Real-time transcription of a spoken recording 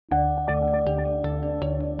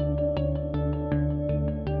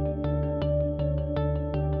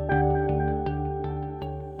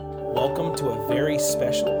welcome to a very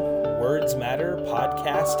special Words Matter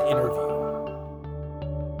podcast interview.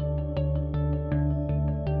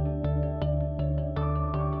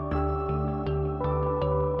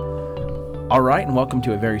 All right, and welcome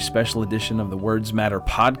to a very special edition of the Words Matter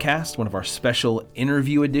podcast, one of our special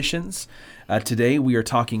interview editions. Today we are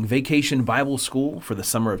talking Vacation Bible School for the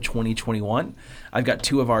summer of 2021. I've got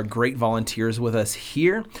two of our great volunteers with us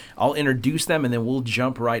here. I'll introduce them and then we'll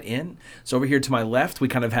jump right in. So over here to my left, we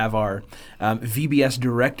kind of have our VBS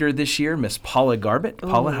director this year, Miss Paula Garbett.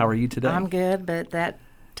 Paula, how are you today? I'm good, but that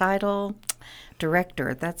title,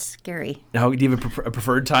 director, that's scary. Now, do you have a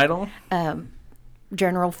preferred title?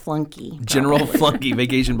 General Flunky. General Flunky,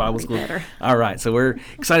 Vacation Bible School. Better. All right, so we're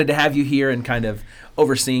excited to have you here and kind of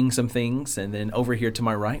overseeing some things. And then over here to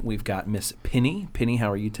my right, we've got Miss Penny. Penny, how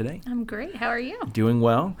are you today? I'm great. How are you? Doing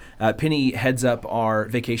well. Penny heads up our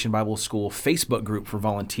Vacation Bible School Facebook group for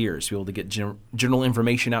volunteers to be able to get general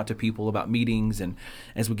information out to people about meetings and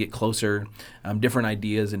as we get closer, different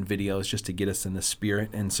ideas and videos just to get us in the spirit.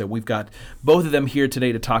 And so we've got both of them here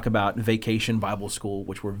today to talk about Vacation Bible School,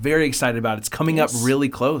 which we're very excited about. It's coming up really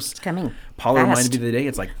close. It's coming Paula fast. reminded me the other day,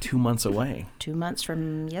 it's like 2 months away. 2 months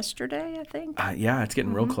from yesterday, I think. Yeah, it's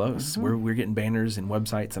getting real close. We're getting banners and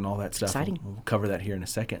websites and all that stuff. Exciting. We'll cover that here in a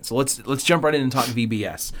second. So let's jump right in and talk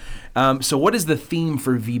VBS. So what is the theme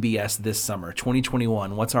for VBS this summer,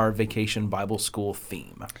 2021? What's our Vacation Bible School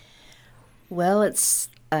theme? Well, it's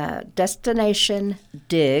Destination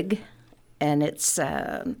Dig, and it's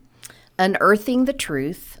unearthing the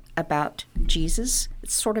truth about Jesus.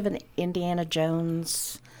 It's sort of an Indiana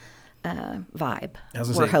Jones vibe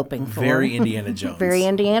we're hoping for. Very Indiana Jones. Very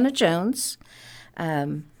Indiana Jones.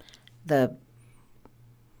 The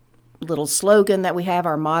little slogan that we have,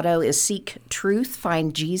 our motto is seek truth,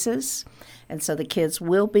 find Jesus. And so the kids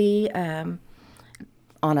will be on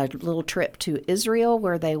a little trip to Israel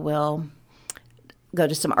where they will go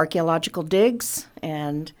to some archaeological digs,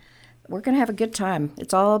 and we're going to have a good time.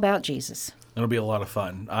 It's all about Jesus. It'll be a lot of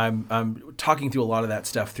fun. I'm talking through a lot of that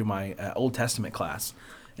stuff through my Old Testament class.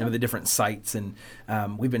 The different sites, and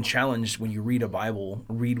we've been challenged when you read a Bible,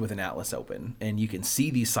 read with an atlas open, and you can see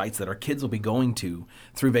these sites that our kids will be going to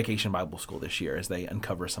through Vacation Bible School this year as they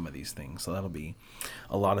uncover some of these things. So that'll be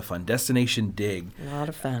a lot of fun. Destination Dig. A lot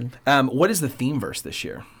of fun. What is the theme verse this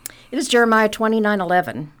year? It is Jeremiah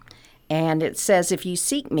 29:11, and it says, "If you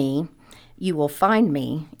seek me, you will find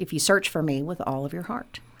me if you search for me with all of your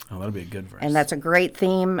heart." Oh, that'll be a good verse. And that's a great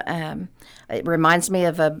theme. It reminds me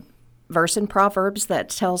of a verse in Proverbs that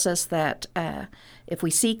tells us that if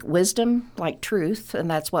we seek wisdom like truth,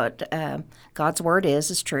 and that's what God's word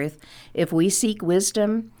is truth. If we seek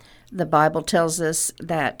wisdom, the Bible tells us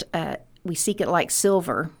that we seek it like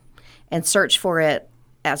silver and search for it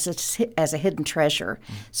as a hidden treasure.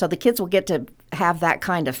 So the kids will get to have that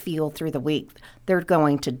kind of feel through the week. They're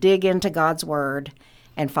going to dig into God's word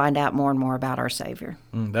and find out more and more about our Savior.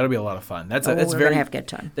 That'll be a lot of fun. That's we're going to have a good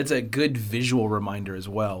time. That's a good visual reminder as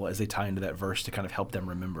well as they tie into that verse to kind of help them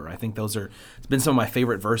remember. I think it's been some of my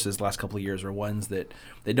favorite verses the last couple of years are ones that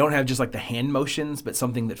they don't have just like the hand motions, but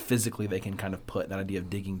something that physically they can kind of put. That idea of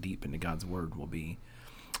digging deep into God's word will be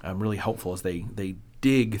really helpful as they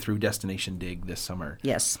dig through Destination Dig this summer.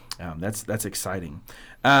 Yes. That's exciting.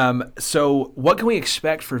 So what can we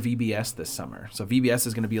expect for VBS this summer? So VBS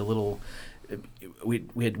is going to be a little... We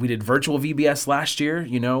did virtual VBS last year.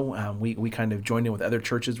 We kind of joined in with other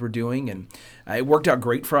churches were doing, and it worked out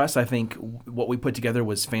great for us. I think what we put together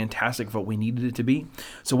was fantastic for what we needed it to be.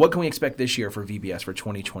 So what can we expect this year for VBS for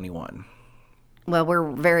 2021? Well,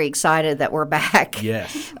 we're very excited that we're back.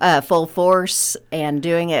 Yes. Full force and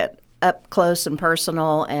doing it up close and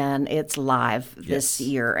personal, and it's live this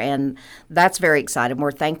year. And that's very exciting.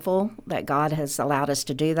 We're thankful that God has allowed us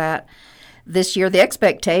to do that. This year, the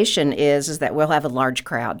expectation is that we'll have a large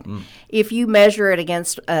crowd. If you measure it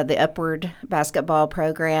against the Upward basketball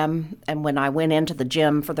program, and when I went into the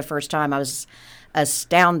gym for the first time, I was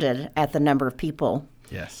astounded at the number of people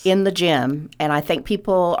in the gym. And I think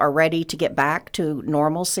people are ready to get back to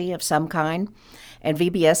normalcy of some kind. And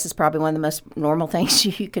VBS is probably one of the most normal things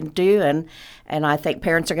you can do. And I think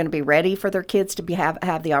parents are going to be ready for their kids to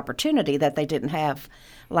have the opportunity that they didn't have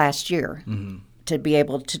last year to be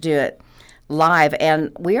able to do it live.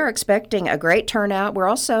 And we are expecting a great turnout. We're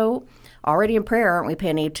also already in prayer, aren't we,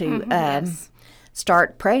 Penny, to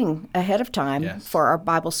start praying ahead of time for our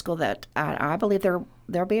Bible school that I believe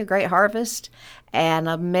there'll be a great harvest, and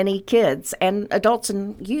many kids and adults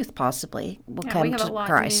and youth possibly will come to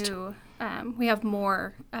Christ. We have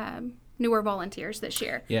more newer volunteers this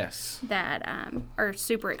year. Yes. That are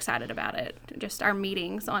super excited about it. Just our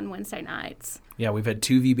meetings on Wednesday nights. Yeah, we've had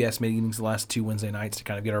 2 VBS meetings the last 2 Wednesday nights to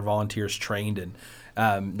kind of get our volunteers trained, and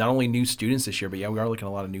not only new students this year, but we are looking at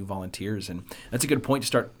a lot of new volunteers. And that's a good point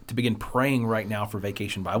to begin praying right now for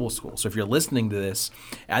Vacation Bible School. So if you're listening to this,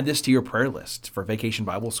 add this to your prayer list for Vacation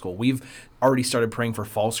Bible School. We've already started praying for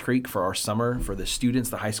Falls Creek for our summer, for the students,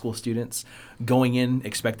 the high school students, going in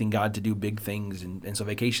expecting God to do big things. And so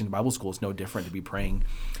Vacation Bible School is no different, to be praying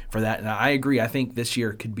for that. And I agree. I think this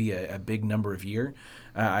year could be a big number of year.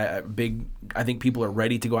 I think people are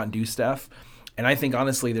ready to go out and do stuff. And I think,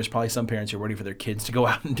 honestly, there's probably some parents who are ready for their kids to go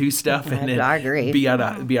out and do stuff and I agree. be out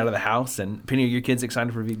of the house. And Penny, are your kids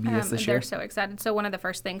excited for VBS this year? They're so excited. So one of the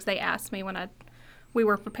first things they asked me when we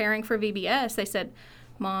were preparing for VBS, they said,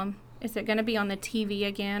 "Mom, is it going to be on the TV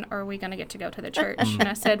again, or are we going to get to go to the church?" And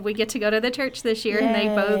I said, "We get to go to the church this year." Yay. And they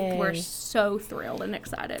both were so thrilled and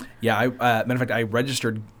excited. Yeah, matter of fact, I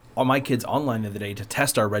registered all my kids online the other day to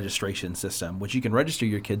test our registration system, which you can register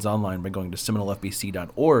your kids online by going to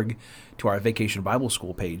seminolefbc.org to our Vacation Bible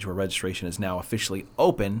School page, where registration is now officially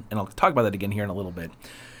open. And I'll talk about that again here in a little bit.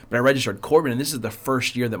 But I registered Corbin, and this is the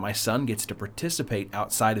first year that my son gets to participate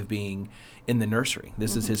outside of being in the nursery.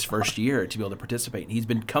 This is his first year to be able to participate. He's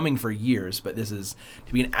been coming for years, but this is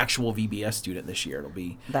to be an actual VBS student this year. It'll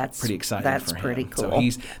be pretty exciting for him. That's pretty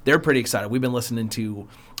cool. So they're pretty excited. We've been listening to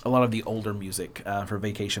a lot of the older music for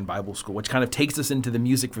Vacation Bible School, which kind of takes us into the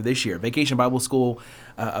music for this year. Vacation Bible School,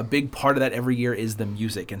 a big part of that every year is the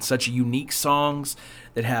music, and such unique songs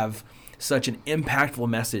that have such an impactful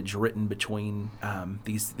message written between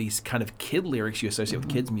these kind of kid lyrics you associate with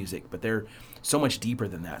kids music, but they're so much deeper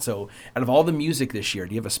than that. So out of all the music this year,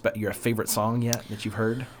 do you have your favorite song yet that you've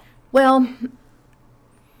heard? Well,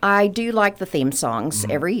 I do like the theme songs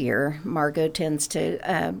every year. Margot tends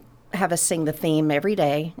to have us sing the theme every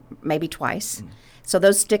day, maybe twice. So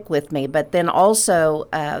those stick with me. But then also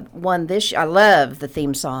one this year, I love the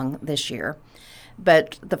theme song this year.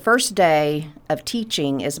 But the first day of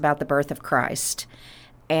teaching is about the birth of Christ.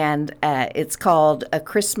 And it's called A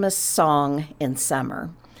Christmas Song in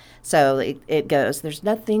Summer. So it goes, "There's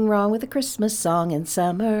nothing wrong with a Christmas song in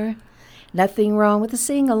summer. Nothing wrong with a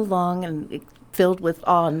sing-along." And filled with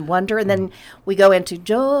awe and wonder. And then we go into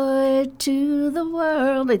 "Joy to the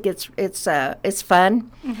World." It's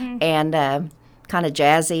fun and kind of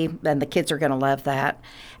jazzy, and the kids are going to love that.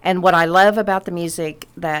 And what I love about the music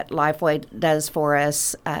that Lifeway does for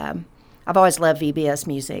us, I've always loved VBS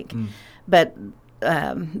music, but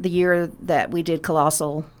the year that we did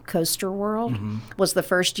Colossal Coaster World was the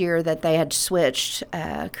first year that they had switched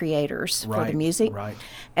creators for the music. Right.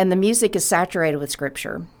 And the music is saturated with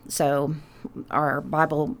Scripture. So our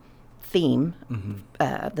Bible theme,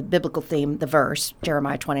 the biblical theme, the verse,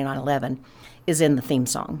 Jeremiah 29:11, is in the theme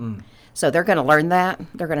song. So they're going to learn that.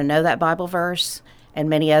 They're going to know that Bible verse and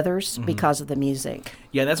many others because of the music.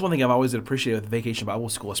 Yeah, that's one thing I've always appreciated with Vacation Bible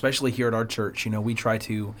School, especially here at our church. You know, we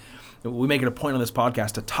make it a point on this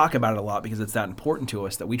podcast to talk about it a lot because it's that important to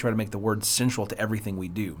us, that we try to make the Word central to everything we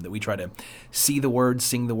do, that we try to see the Word,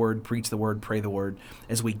 sing the Word, preach the Word, pray the Word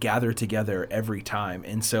as we gather together every time.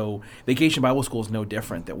 And so Vacation Bible School is no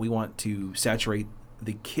different, that we want to saturate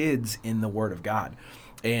the kids in the Word of God.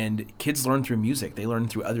 And kids learn through music. They learn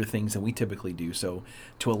through other things than we typically do. So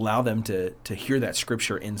to allow them to hear that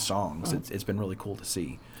Scripture in songs, it's been really cool to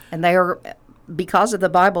see. And they are, because of the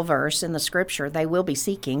Bible verse in the Scripture, they will be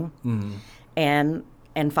seeking and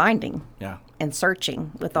finding and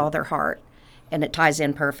searching with all their heart. And it ties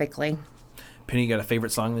in perfectly. Penny, you got a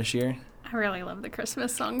favorite song this year? I really love the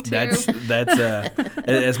Christmas song too. That's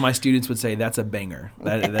as my students would say, that's a banger.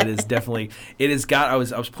 That is definitely. It has got. I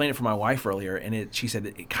was playing it for my wife earlier, and she said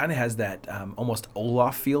it kind of has that almost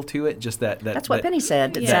Olaf feel to it. Just that. That's what Penny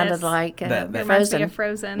said. It Yes. sounded like It reminds me Frozen. of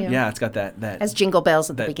Frozen. Yeah, it's got that. As jingle bells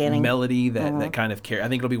at the that beginning. melody, that kind of care. I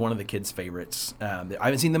think it'll be one of the kids' favorites. I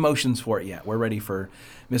haven't seen the motions for it yet. We're ready for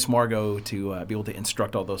Miss Margot to be able to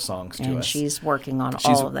instruct all those songs to us. And she's working on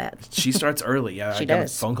all of that. She starts early. I She got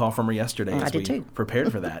does. a phone call from her yesterday I as did we too.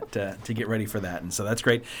 prepared for that, to get ready for that. And so that's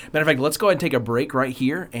great. Matter of fact, let's go ahead and take a break right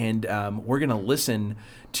here, and we're going to listen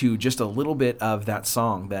to just a little bit of that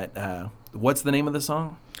song. What's the name of the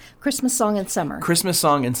song? Christmas Song in Summer. Christmas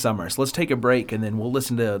Song in Summer. So let's take a break, and then we'll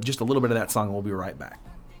listen to just a little bit of that song, and we'll be right back.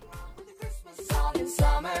 Christmas song in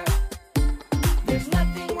summer. There's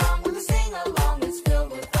nothing wrong with a sing-along. It's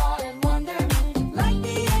filled with awe and wonder. Like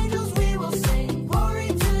the angels we will sing. Glory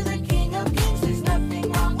to the King of Kings. There's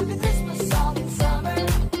nothing wrong with a Christmas song in summer.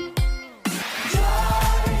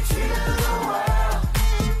 Joy to the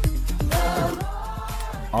world.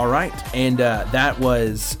 All right. right. And that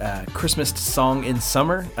was Christmas Song in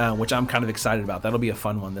Summer, which I'm kind of excited about. That'll be a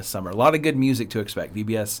fun one this summer. A lot of good music to expect.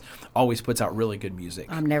 VBS always puts out really good music.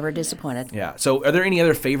 I'm never disappointed. Yeah. So are there any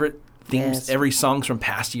other favorite themes, Yes. every songs from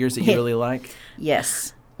past years that you really like?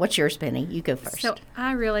 Yes. What's yours, Penny? You go first. So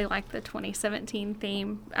I really like the 2017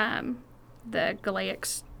 theme, the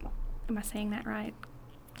Galaic. Am I saying that right?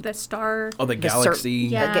 The star. Oh, the Galaxy.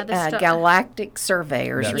 Yeah. the sta- Galactic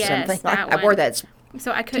Surveyors or Yes, something. that I wore one. that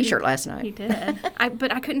So I couldn't. T-shirt last night. You did.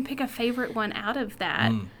 But I couldn't pick a favorite one out of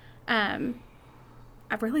that.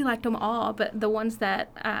 I really liked them all, but the one that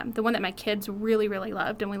my kids really, really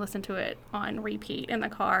loved, and we listened to it on repeat in the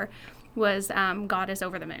car, was "God Is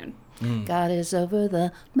Over the Moon." God is over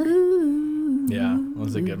the moon. Yeah, that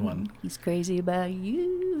was a good one. He's crazy about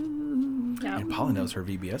you. Yeah, And Paula knows her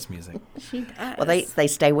VBS music. she does. Well, they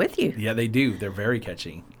stay with you. Yeah, they do. They're very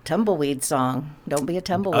catchy. Tumbleweed song. Don't be a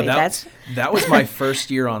tumbleweed. That was my first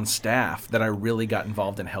year on staff that I really got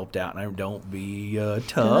involved and helped out. And I don't be a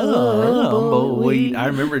tumbleweed. I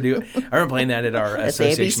remember playing that at our That's the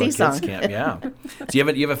association ABC kids song. camp. Yeah. So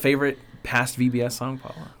you have a favorite past VBS song,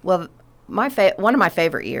 Paula? Well, one of my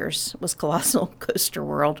favorite years was Colossal Coaster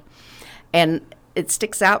World, and it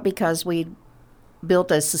sticks out because we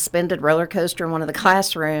built a suspended roller coaster in one of the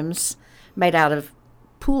classrooms made out of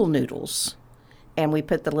pool noodles, and we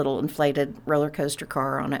put the little inflated roller coaster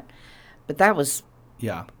car on it. But that was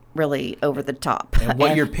Yeah. really over the top. And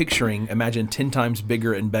what you're picturing, imagine 10 times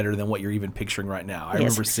bigger and better than what you're even picturing right now. I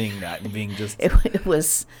remember seeing that and being just it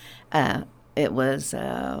was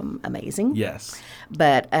amazing. yes.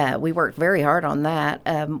 But we worked very hard on that.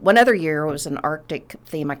 One other year was an Arctic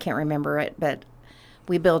theme. I can't remember it, but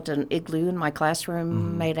we built an igloo in my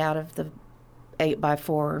classroom made out of the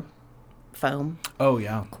 8x4 foam, Oh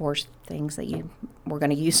yeah. of course, things that we're going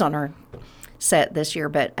to use on our set this year.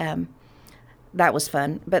 But that was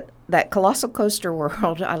fun. But that Colossal Coaster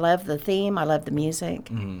World, I love the theme. I love the music.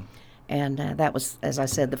 And that was, as I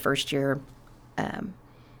said, the first year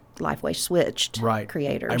Lifeway switched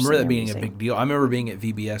creators. I remember and that being a everything. big deal. I remember being at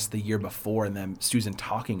VBS the year before and then Susan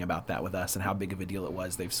talking about that with us and how big of a deal it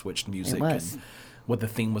was. They've switched music was. and what the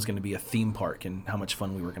theme was going to be, a theme park, and how much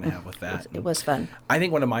fun we were going to have with that. It was fun. I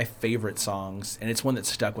think one of my favorite songs, and it's one that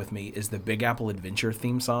stuck with me, is the Big Apple Adventure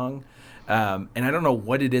theme song. And I don't know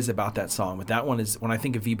what it is about that song, but that one is, when I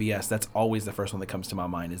think of VBS, that's always the first one that comes to my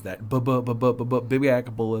mind, is that Big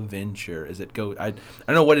Apple Adventure. Is it go? I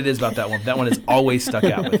don't know what it is about that one, but that one has always stuck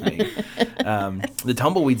out with me. The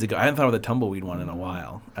Tumbleweed's I haven't thought of the Tumbleweed one in a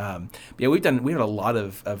while. Yeah, we had a lot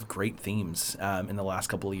of great themes in the last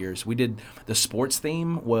couple of years. We did the sports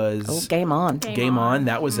theme was Game On. Game On.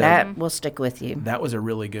 That was That will stick with you. that was a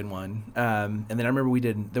really good one. And then I remember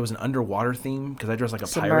there was an underwater theme because I dressed like a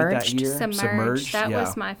pirate that Submerged. year. Submerged. That yeah.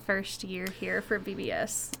 was my first year here for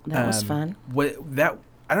VBS. That was fun.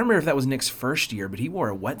 I don't remember if that was Nick's first year, but he wore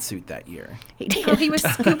a wetsuit that year. He did. Oh, he was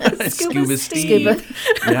Scuba Scuba Steve. Steve.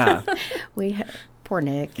 Yeah, Poor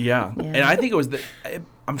Nick. yeah. And I think it was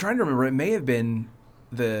I'm trying to remember. It may have been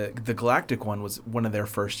the Galactic one was one of their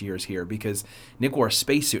first years here because Nick wore a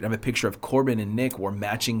spacesuit. I have a picture of Corbin and Nick wore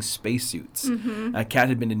matching spacesuits. Kat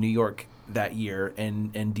had been to New York that year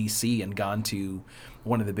and DC and gone to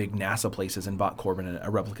one of the big NASA places and bought Corbin a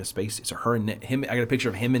replica spacesuit. So her and Nick, I got a picture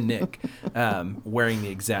of him and Nick wearing the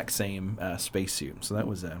exact same spacesuit. So that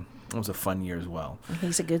was a fun year as well.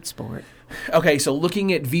 He's a good sport. Okay, so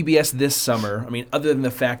looking at VBS this summer, I mean, other than the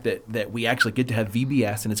fact that we actually get to have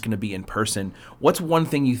VBS and it's going to be in person, what's one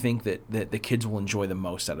thing you think that the kids will enjoy the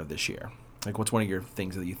most out of this year? Like, what's one of your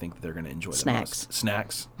things that you think that they're going to enjoy the most?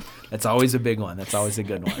 Snacks. That's always a big one. That's always a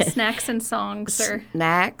good one. Snacks and songs are.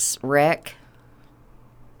 Snacks, rec,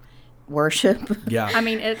 worship. Yeah. I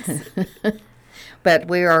mean, it's But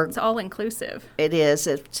it's all inclusive. it is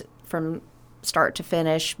it's from start to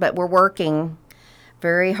finish. But we're working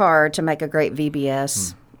very hard to make a great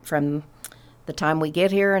VBS from the time we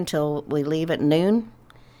get here until we leave at noon.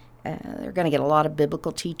 They're going to get a lot of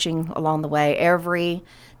biblical teaching along the way. Every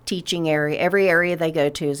teaching area, every area they go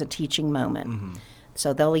to is a teaching moment.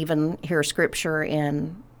 So they'll even hear scripture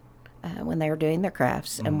in when they're doing their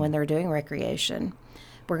crafts and when they're doing recreation.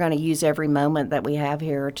 We're going to use every moment that we have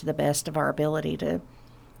here to the best of our ability to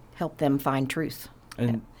help them find truth.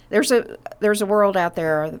 And There's a world out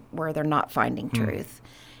there where they're not finding truth,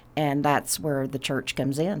 and that's where the church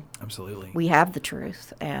comes in. absolutely. We have the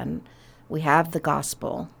truth, and we have the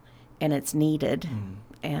gospel, and it's needed,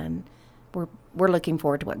 and we're looking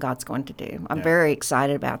forward to what God's going to do. I'm Yeah. very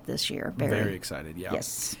excited about this year. Very excited, yeah.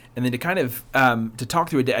 Yes. And then to kind of to talk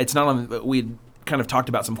through it's not on. We kind of talked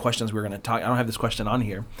about some questions we were going to talk. I don't have this question on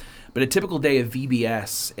here, but a typical day of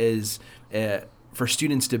VBS is for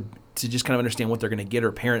students to just kind of understand what they're going to get,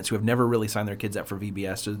 or parents who have never really signed their kids up for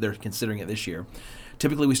VBS, so they're considering it this year.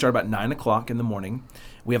 Typically, we start about 9 o'clock in the morning.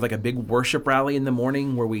 We have like a big worship rally in the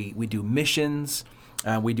morning where we do missions,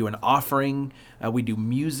 we do an offering, we do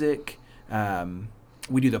music,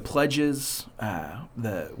 we do the pledges,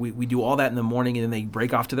 we do all that in the morning, and then they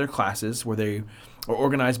break off to their classes where they are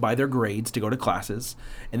organized by their grades to go to classes.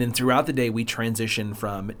 And then throughout the day, we transition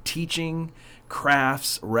from teaching,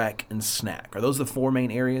 crafts, rec, and snack. Are those the 4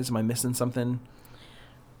 main areas? Am I missing something?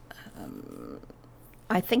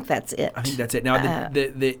 I think that's it. I think that's it. Now,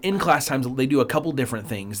 the in-class times, they do a couple different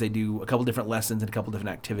things. They do a couple different lessons and a couple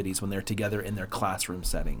different activities when they're together in their classroom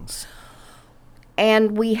settings.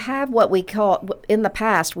 And we have what we call, in the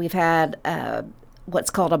past, we've had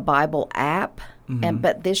what's called a Bible app.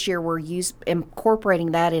 But this year we're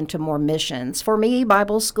incorporating that into more missions. For me,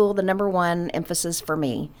 Bible school, the number one emphasis for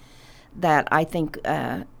me that I think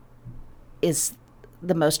is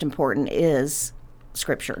the most important is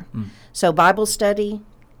Scripture. So Bible study,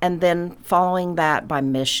 and then following that by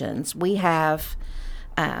missions. We have,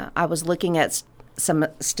 I was looking at some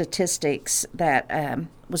statistics that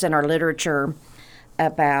was in our literature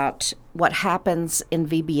about what happens in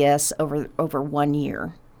VBS over 1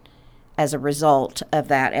 year as a result of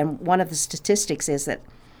that. And one of the statistics is that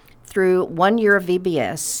through 1 year of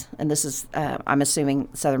VBS, and this is, I'm assuming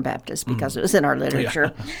Southern Baptist because it was in our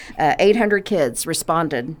literature, 800 kids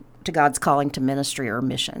responded to God's calling to ministry or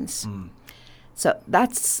missions. So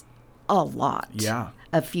that's a lot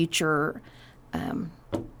of future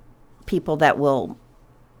people that will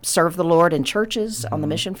serve the Lord in churches on the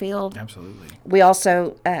mission field. Absolutely. We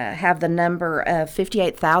also have the number of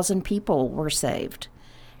 58,000 people were saved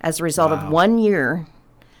as a result of 1 year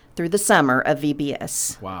through the summer of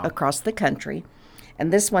VBS across the country.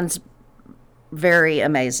 And this one's very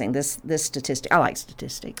amazing, this statistic. I like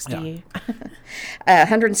statistics. Do you?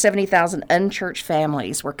 170,000 unchurched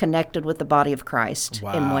families were connected with the body of Christ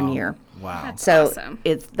in 1 year. Wow. That's So awesome.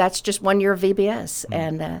 that's just 1 year of VBS.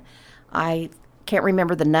 And I can't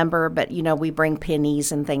remember the number, but, we bring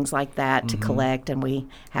pennies and things like that to collect, and we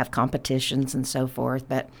have competitions and so forth.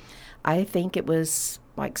 But I think it was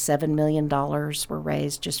like $7 million were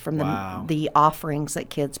raised just from the offerings that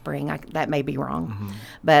kids bring. That may be wrong,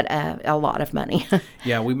 but a lot of money.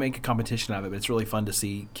 Yeah, we make a competition out of it, but it's really fun to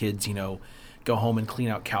see kids, go home and clean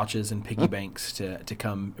out couches and piggy banks to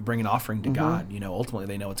come bring an offering to God. Ultimately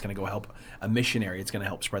they know it's going to go help a missionary. It's going to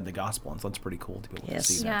help spread the gospel, and so it's pretty cool to be able to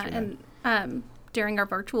see that. Yeah, and during our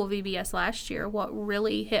virtual VBS last year, what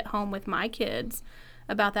really hit home with my kids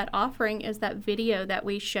about that offering is that video that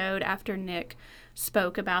we showed after Nick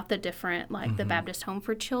spoke about the different, like the Baptist Home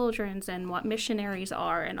for Children's and what missionaries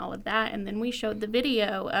are and all of that. And then we showed the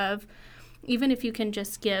video of even if you can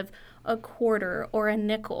just give a quarter or a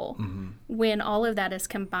nickel, when all of that is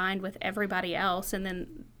combined with everybody else, and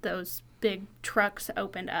then those big trucks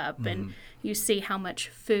opened up and you see how much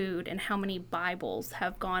food and how many Bibles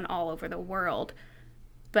have gone all over the world.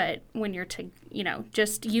 But when you're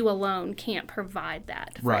just you alone can't provide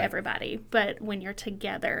that for everybody. But when you're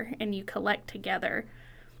together and you collect together,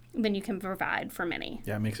 then you can provide for many.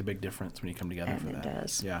 Yeah, it makes a big difference when you come together for that. It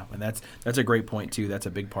does. Yeah, and that's a great point too. That's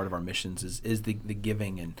a big part of our missions is the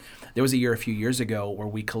giving. And there was a few years ago where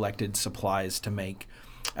we collected supplies to make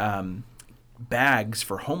bags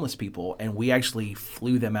for homeless people, and we actually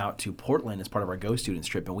flew them out to Portland as part of our Go Students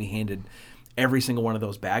trip, and we handed every single one of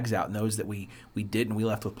those bags out, and those that we did, and we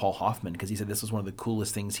left with Paul Hoffman because he said this was one of the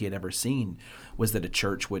coolest things he had ever seen, was that a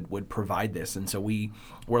church would provide this. And so we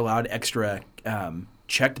were allowed extra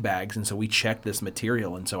checked bags, and so we checked this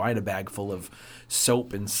material. And so I had a bag full of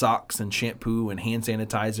soap and socks and shampoo and hand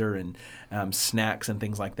sanitizer and snacks and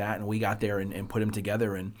things like that. And we got there and put them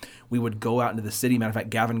together, and we would go out into the city. Matter of fact,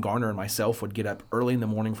 Gavin Garner and myself would get up early in the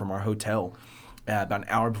morning from our hotel about an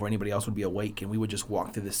hour before anybody else would be awake, and we would just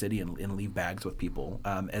walk through the city and leave bags with people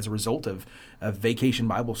as a result of Vacation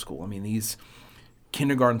Bible School. I mean, these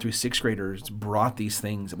kindergarten through sixth graders brought these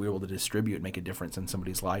things that we were able to distribute and make a difference in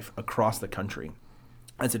somebody's life across the country.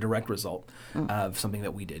 That's a direct result of something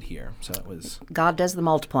that we did here. So it was... God does the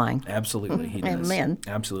multiplying. Absolutely, he does. Amen.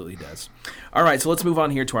 Absolutely does. All right, so let's move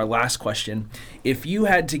on here to our last question. If you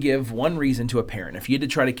had to give one reason to a parent, if you had to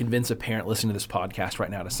try to convince a parent listening to this podcast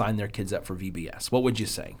right now to sign their kids up for VBS, what would you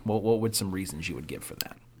say? What would some reasons you would give for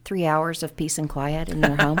that? 3 hours of peace and quiet in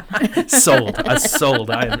their home. Sold.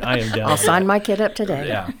 Sold. I am down. I'll sign my kid up today.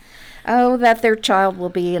 Yeah. Oh, that their child will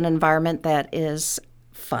be in an environment that is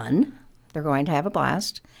fun. They're going to have a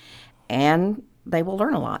blast, and they will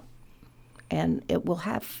learn a lot, and it will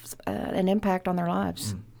have an impact on their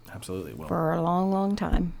lives Absolutely will. for a long, long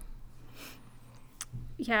time.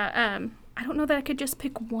 Yeah, I don't know that I could just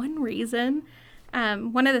pick one reason.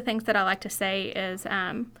 One of the things that I like to say is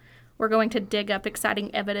we're going to dig up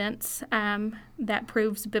exciting evidence that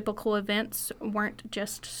proves biblical events weren't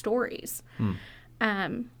just stories.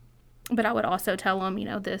 But I would also tell them,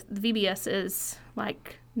 the VBS is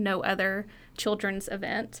like no other children's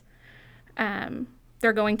event.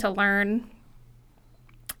 They're going to learn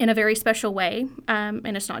in a very special way,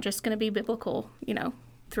 and it's not just going to be biblical,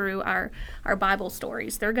 through our Bible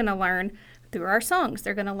stories. They're going to learn through our songs.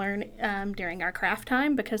 They're going to learn during our craft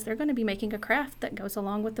time, because they're going to be making a craft that goes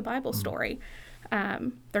along with the Bible story.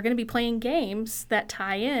 They're going to be playing games that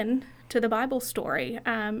tie in to the Bible story,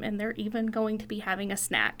 and they're even going to be having a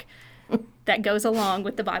snack that goes along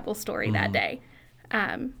with the Bible story that day.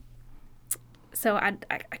 So I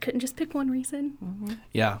couldn't just pick one reason.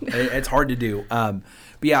 Yeah, it's hard to do. But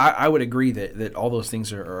yeah, I would agree that all those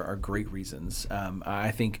things are great reasons.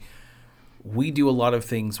 I think we do a lot of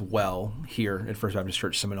things well here at First Baptist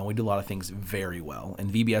Church Seminole. We do a lot of things very well.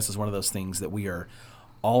 And VBS is one of those things that we are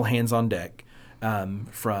all hands on deck,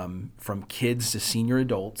 from kids to senior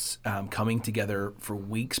adults, coming together for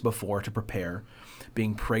weeks before to prepare,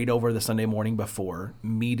 being prayed over the Sunday morning before,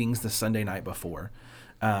 meetings the Sunday night before,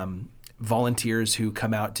 volunteers who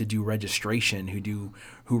come out to do registration,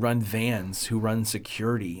 who run vans, who run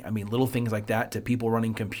security. I mean, little things like that, to people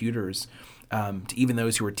running computers, to even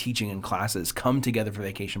those who are teaching in classes, come together for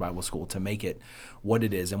Vacation Bible School to make it what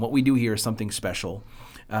it is. And what we do here is something special.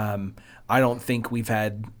 I don't think we've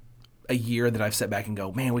had a year that I've sat back and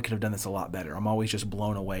go, man, we could have done this a lot better. I'm always just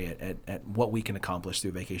blown away at what we can accomplish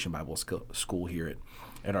through Vacation Bible School here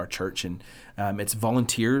at our church. And it's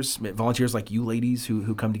volunteers like you ladies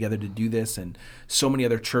who come together to do this, and so many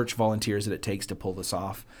other church volunteers that it takes to pull this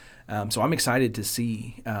off. So I'm excited to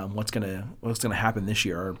see what's gonna happen this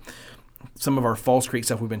year. Some of our Falls Creek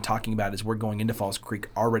stuff we've been talking about is we're going into Falls Creek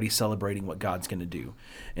already celebrating what God's going to do.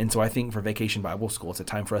 And so I think for Vacation Bible School, it's a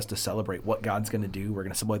time for us to celebrate what God's going to do. We're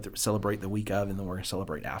going to celebrate the week of, and then we're going to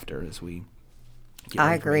celebrate after as we get I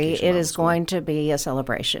ready for agree. Vacation It Bible is School. going to be a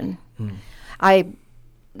celebration. I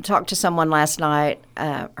talked to someone last night.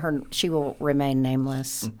 She will remain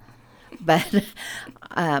nameless. But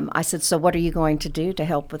I said, so what are you going to do to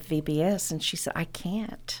help with VBS? And she said, I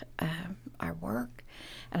can't. I work.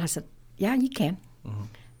 And I said, yeah, you can.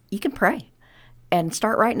 You can pray and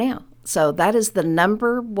start right now. So that is the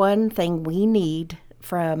number one thing we need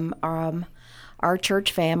from our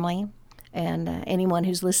church family and anyone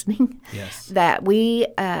who's listening. Yes. That we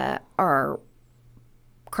are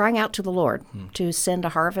crying out to the Lord to send a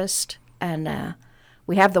harvest, and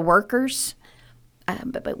we have the workers,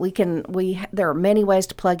 but there are many ways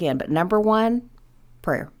to plug in. But number one,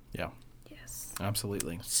 prayer. Yeah. Yes.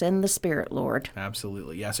 Absolutely. Send the Spirit, Lord.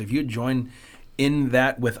 Absolutely. Yeah. So if you'd join in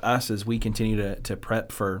that with us as we continue to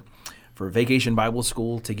prep for Vacation Bible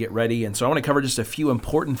School, to get ready. And so I want to cover just a few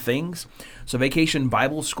important things. So Vacation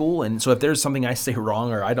Bible School, and so if there's something I say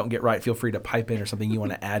wrong or I don't get right, feel free to pipe in, or something you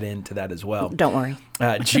want to add into that as well. Don't worry.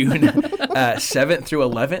 June 7th through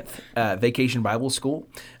 11th, Vacation Bible School.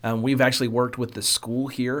 We've actually worked with the school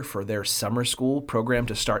here for their summer school program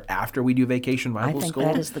to start after we do Vacation Bible School. I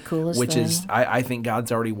think that is the coolest which thing. is, I think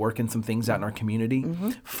God's already working some things out in our community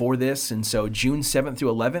for this. And so June 7th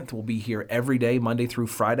through 11th, we'll be here every day, Monday through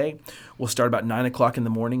Friday. We'll start about 9 o'clock in the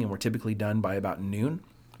morning, and we're typically done by about noon.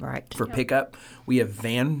 Right. For pickup, we have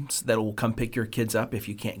vans that will come pick your kids up if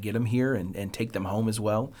you can't get them here, and take them home as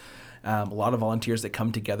well. A lot of volunteers that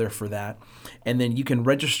come together for that. And then you can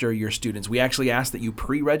register your students. We actually ask that you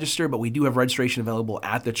pre-register, but we do have registration available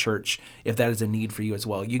at the church if that is a need for you as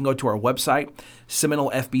well. You can go to our website,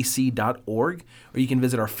 seminolefbc.org, or you can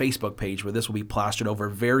visit our Facebook page, where this will be plastered over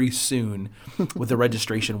very soon with the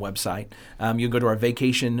registration website. You can go to our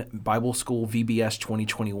Vacation Bible School VBS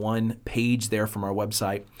 2021 page there from our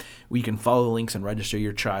website, where you can follow the links and register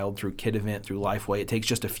your child through Kid Event, through Lifeway. It takes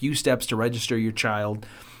just a few steps to register your child.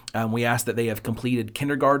 We ask that they have completed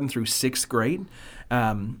kindergarten through 6th grade.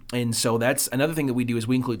 And so that's another thing that we do, is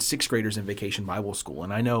we include 6th graders in Vacation Bible School.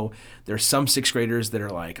 And I know there's some 6th graders that are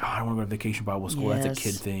like, oh, I don't want to go to Vacation Bible School. That's Yes. a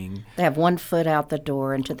kid thing. They have 1 foot out the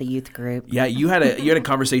door into the youth group. Yeah, you had a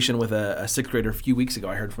conversation with a 6th grader a few weeks ago.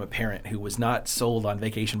 I heard from a parent who was not sold on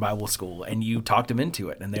Vacation Bible School, and you talked them into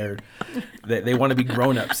it. And they want to be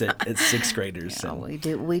grown-ups at 6th graders. Yeah,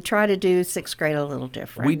 And we try to do 6th grade a little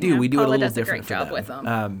different. we do. We do it a Paula little does a great different for job them. with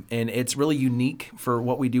them. And it's really unique for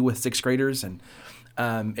what we do with 6th graders. And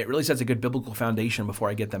it really sets a good biblical foundation before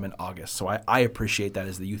I get them in August. So I appreciate that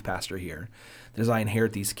as the youth pastor here, as I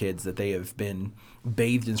inherit these kids, that they have been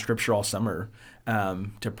bathed in Scripture all summer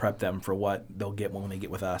to prep them for what they'll get when they get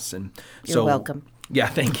with us. And You're welcome. Yeah,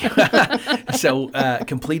 thank you. So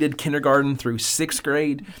completed kindergarten through 6th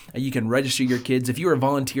grade. You can register your kids. If you're a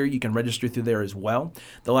volunteer, you can register through there as well.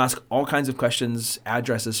 They'll ask all kinds of questions,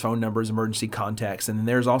 addresses, phone numbers, emergency contacts. And then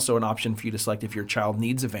there's also an option for you to select if your child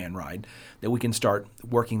needs a van ride, that we can start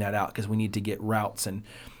working that out, because we need to get routes and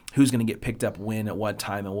who's going to get picked up when at what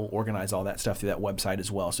time, and we'll organize all that stuff through that website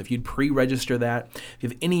as well. So if you'd pre-register that, if you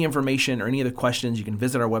have any information or any other questions, you can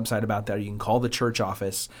visit our website about that, or you can call the church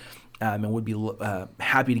office, and we'd be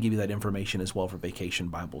happy to give you that information as well for Vacation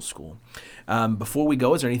Bible School. Before we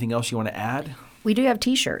go, is there anything else you want to add? We do have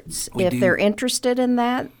T-shirts. If they're interested in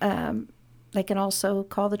that, they can also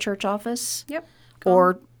call the church office. Yep.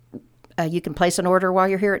 Or you can place an order while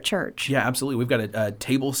you're here at church. Yeah, absolutely. We've got a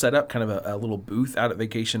table set up, kind of a little booth out at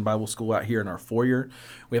Vacation Bible School out here in our foyer.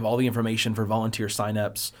 We have all the information for volunteer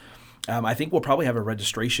signups. I think we'll probably have a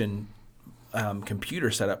registration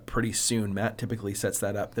computer set up pretty soon. Matt typically sets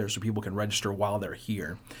that up there so people can register while they're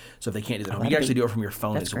here. So if they can't do that, you can actually do it from your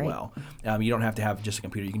phone as well. You don't have to have just a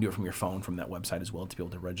computer. You can do it from your phone from that website as well to be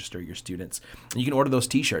able to register your students. And you can order those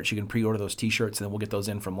T-shirts. You can pre-order those T-shirts, and then we'll get those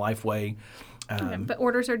in from Lifeway. But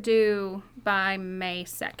orders are due by May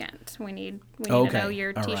 2nd. We need to know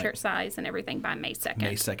your All T-shirt right. size and everything by May 2nd.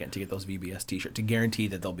 May 2nd to get those VBS T-shirts, to guarantee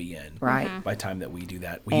that they'll be in Right. by time that we do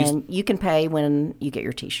that. And you can pay when you get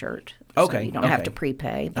your T-shirt. So Okay, you don't have okay. to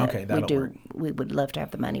prepay. But Okay, that'll work. We would love to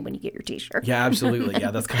have the money when you get your T-shirt. Yeah, absolutely.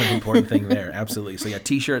 Yeah, that's kind of an important thing there. Absolutely. So yeah,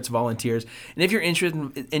 T-shirts, volunteers. And if you're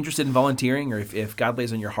interested in volunteering, or if God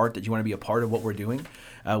lays on your heart that you want to be a part of what we're doing,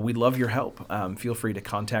 we'd love your help. Feel free to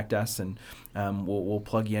contact us, and we'll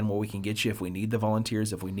plug you in where we can get you if we need the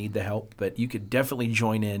volunteers, if we need the help. But you could definitely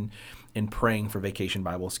join in praying for Vacation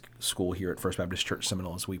Bible School here at First Baptist Church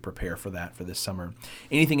Seminole as we prepare for that for this summer.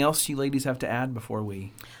 Anything else you ladies have to add before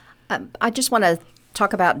we... I just want to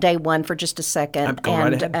talk about day one for just a second. Go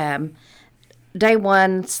right ahead. Day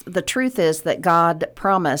one, the truth is that God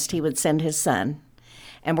promised He would send His Son.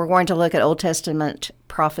 And we're going to look at Old Testament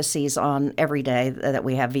prophecies on every day that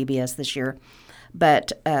we have VBS this year.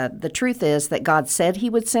 But the truth is that God said He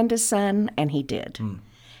would send His Son, and He did.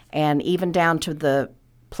 And even down to the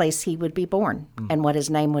place He would be born and what His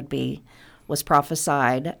name would be was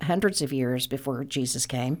prophesied hundreds of years before Jesus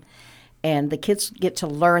came. And the kids get to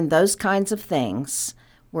learn those kinds of things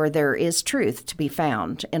where there is truth to be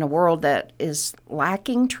found. In a world that is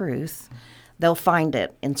lacking truth, they'll find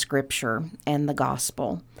it in Scripture and the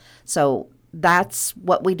gospel. So that's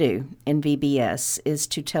what we do in VBS, is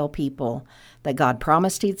to tell people that God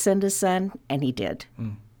promised He'd send His Son, and He did.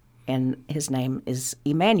 And His name is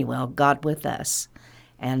Emmanuel, God with us.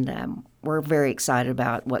 And we're very excited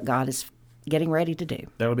about what God is getting ready to do.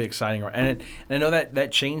 That'll be exciting. And I know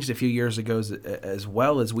that changed a few years ago as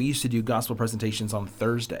well. As we used to do gospel presentations on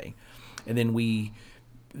Thursday. And then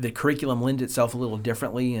the curriculum lends itself a little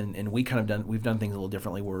differently, and we've done things a little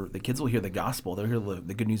differently where the kids will hear the gospel. They'll hear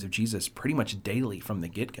the good news of Jesus pretty much daily from the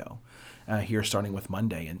get-go. Here starting with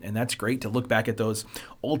Monday. And that's great to look back at those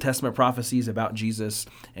Old Testament prophecies about Jesus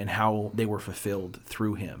and how they were fulfilled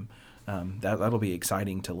through Him. That'll be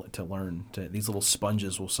exciting to learn. These little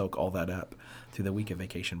sponges will soak all that up through the week of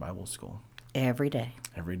Vacation Bible School. Every day.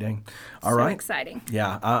 Every day. All right. So exciting.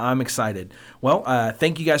 Yeah, I'm excited. Well,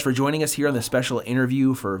 thank you guys for joining us here on the special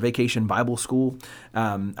interview for Vacation Bible School.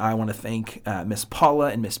 I want to thank Miss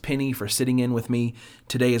Paula and Miss Penny for sitting in with me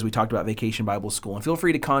today as we talked about Vacation Bible School. And feel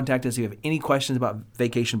free to contact us if you have any questions about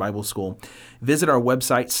Vacation Bible School. Visit our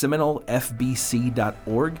website,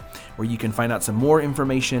 seminolefbc.org, where you can find out some more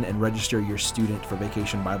information and register your student for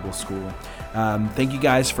Vacation Bible School. Thank you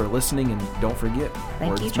guys for listening, and don't forget,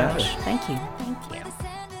 Thank you, words matter. Josh. Thank you. Thank you.